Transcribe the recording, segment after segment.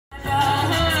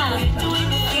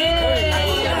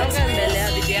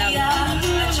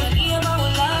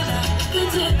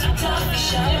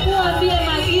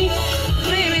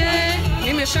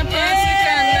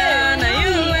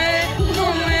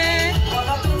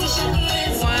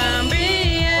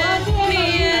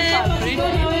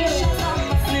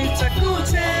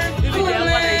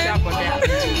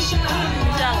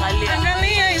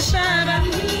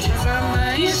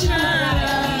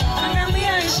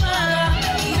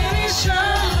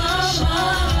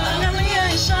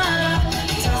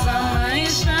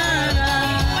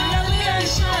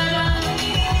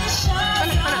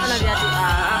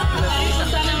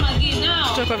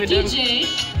we don't.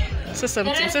 Say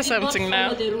something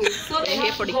now. We're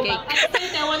here for the cake.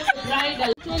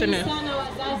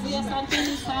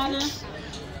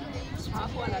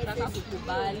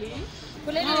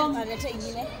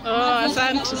 Oh,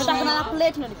 asante.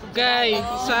 Guy,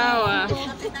 sawa.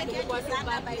 Our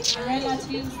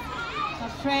relatives, our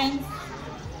friends,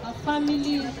 our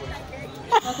family.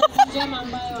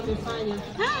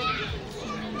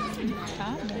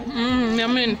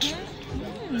 Mint.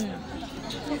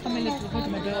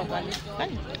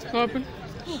 Wapi?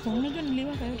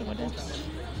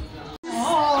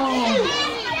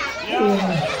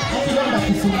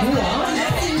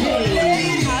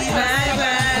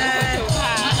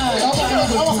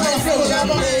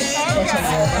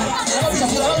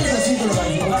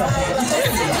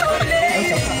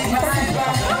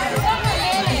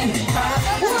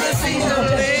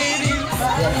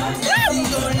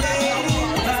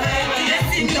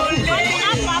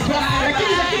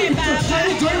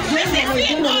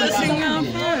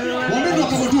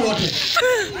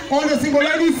 All the single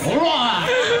ladies, alright.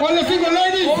 All the single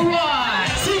ladies, alright.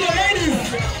 Single ladies,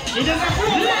 it is a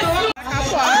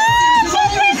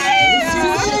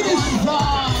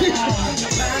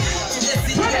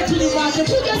put it to the market,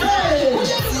 put it to the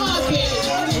market.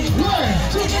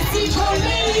 To the single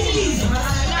ladies,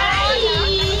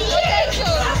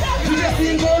 to the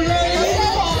single ladies,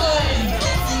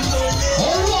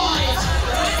 alright.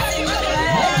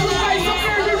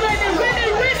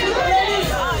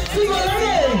 Single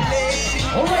ladies.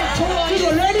 Alright,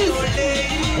 single ladies.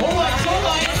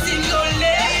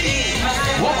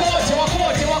 Wakote.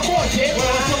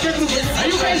 Are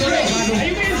you guys ready?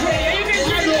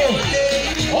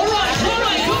 Alright.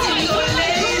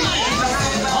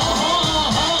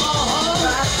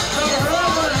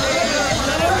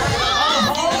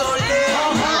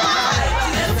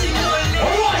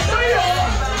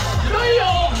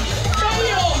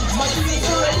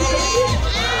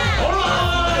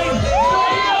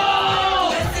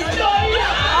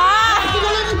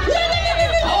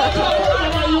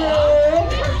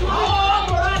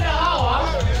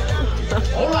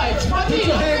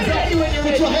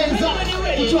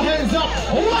 Put your hands up.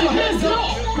 All right, hands up.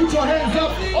 Put your hands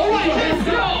up. All right, hands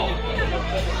up.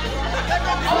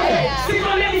 Okay,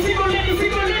 single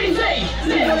ladies, hey.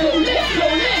 Let's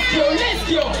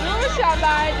go.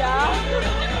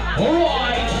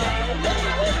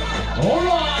 All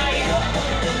right.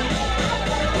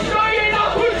 No, you're not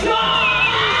good job.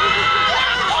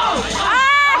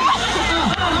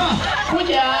 Good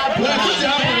job.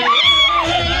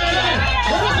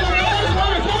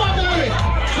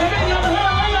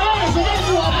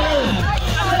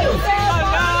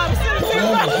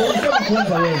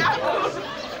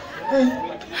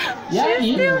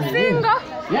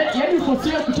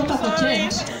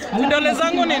 Vidole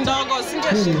zangu ni ndogo,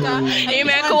 singeshika.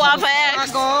 Imekuwa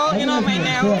fake. You know my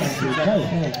nails.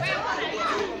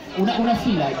 Una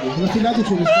feel aje? Una feel aje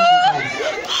tu?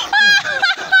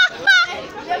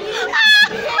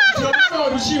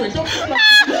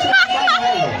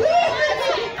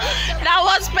 That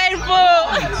was painful.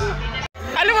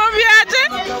 Alimwambiaje?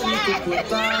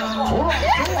 All right.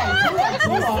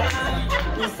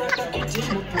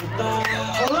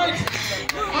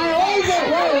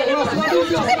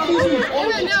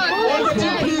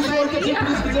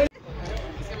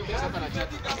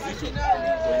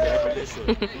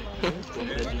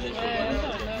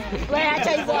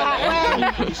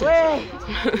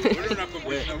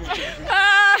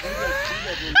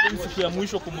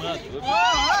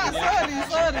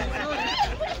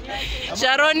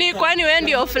 Sharoni, kwani wewe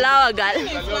ndio flower girl?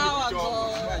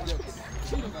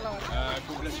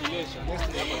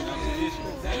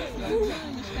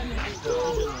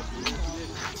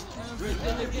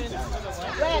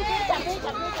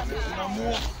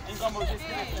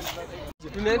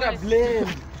 Tunaenda blend.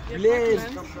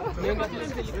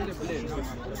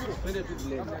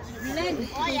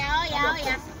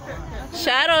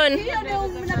 Sharon.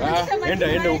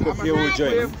 Enda huko pia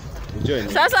ujoin.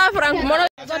 Sasa Frank, mbona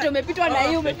zote umepitwa na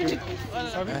hii umepitwa?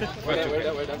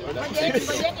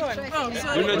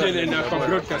 Unajoin na kwa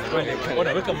broadcast pale.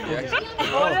 Unaweka mkono.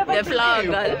 The flower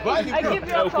girl. I give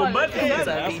you a call.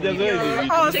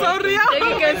 Oh, sorry.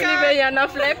 You can see me yana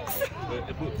flex.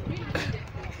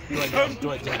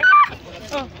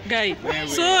 Oh, guy.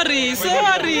 Sorry.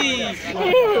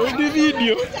 The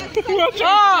video.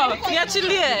 Oh,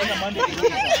 niachilie.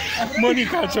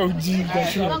 Monica acha ujinga.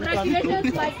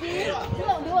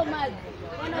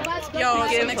 Yo,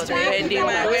 it's next week,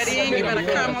 my wedding, you better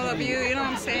come, all of you, you know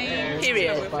what I'm saying?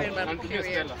 Period.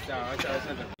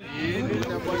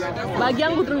 Bagi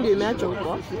yangu tu ndio imeacha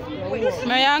huko.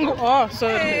 Na yangu, oh,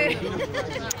 sorry.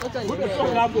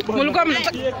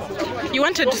 You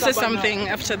wanted to say something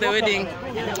after the wedding.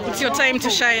 It's your time to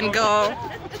shine, girl.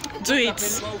 Do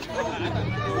it.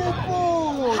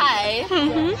 Hi.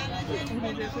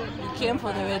 We came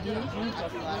for the wedding.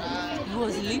 He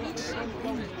was lit.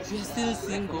 We're still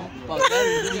single, but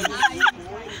very lit.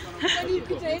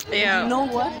 Yeah. You know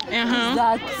what?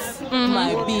 That's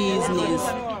my business.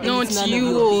 No, it's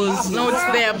yours. No, it's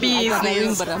their I got a ring,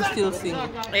 business. but I'm still single.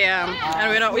 Yeah.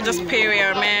 And we just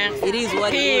period, man. It is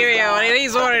what Period. It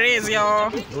is what it is,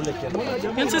 y'all.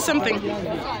 You can say something.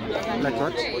 Like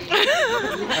what?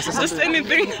 Just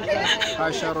anything.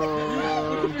 Hi,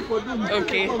 Sharon.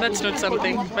 Okay, that's not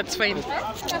something, but it's fine.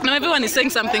 Now everyone is saying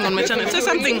something on my channel. Say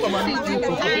something. Such a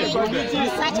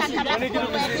colorful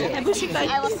wedding.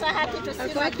 I was so happy to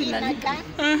see what you had done.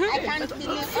 I can't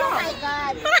believe. Oh my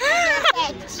God.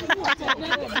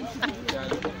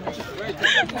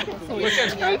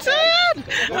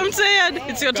 I'm tired.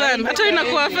 It's your turn. I tell you not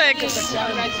to affect.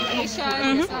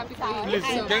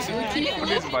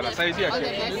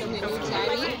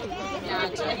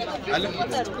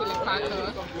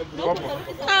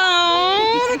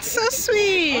 Oh, that's so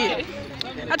sweet.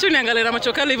 Atuniangalia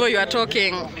machoka hivyo you are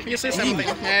talking. You say something.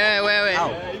 Wewe.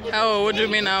 How? What do you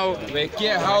mean now?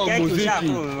 Wekea hao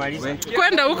muziki.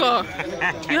 Kwenda huko.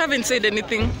 You haven't said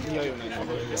anything.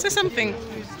 Say something.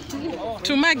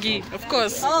 To Maggie, of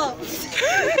course. Oh.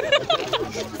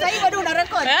 Sasa hivi bado una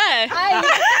record. Hey.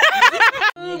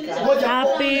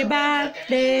 Happy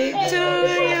birthday to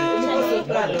you.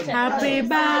 Happy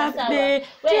birthday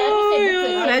to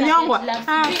you. Nanyongwa.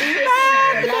 Happy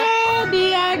birthday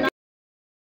dear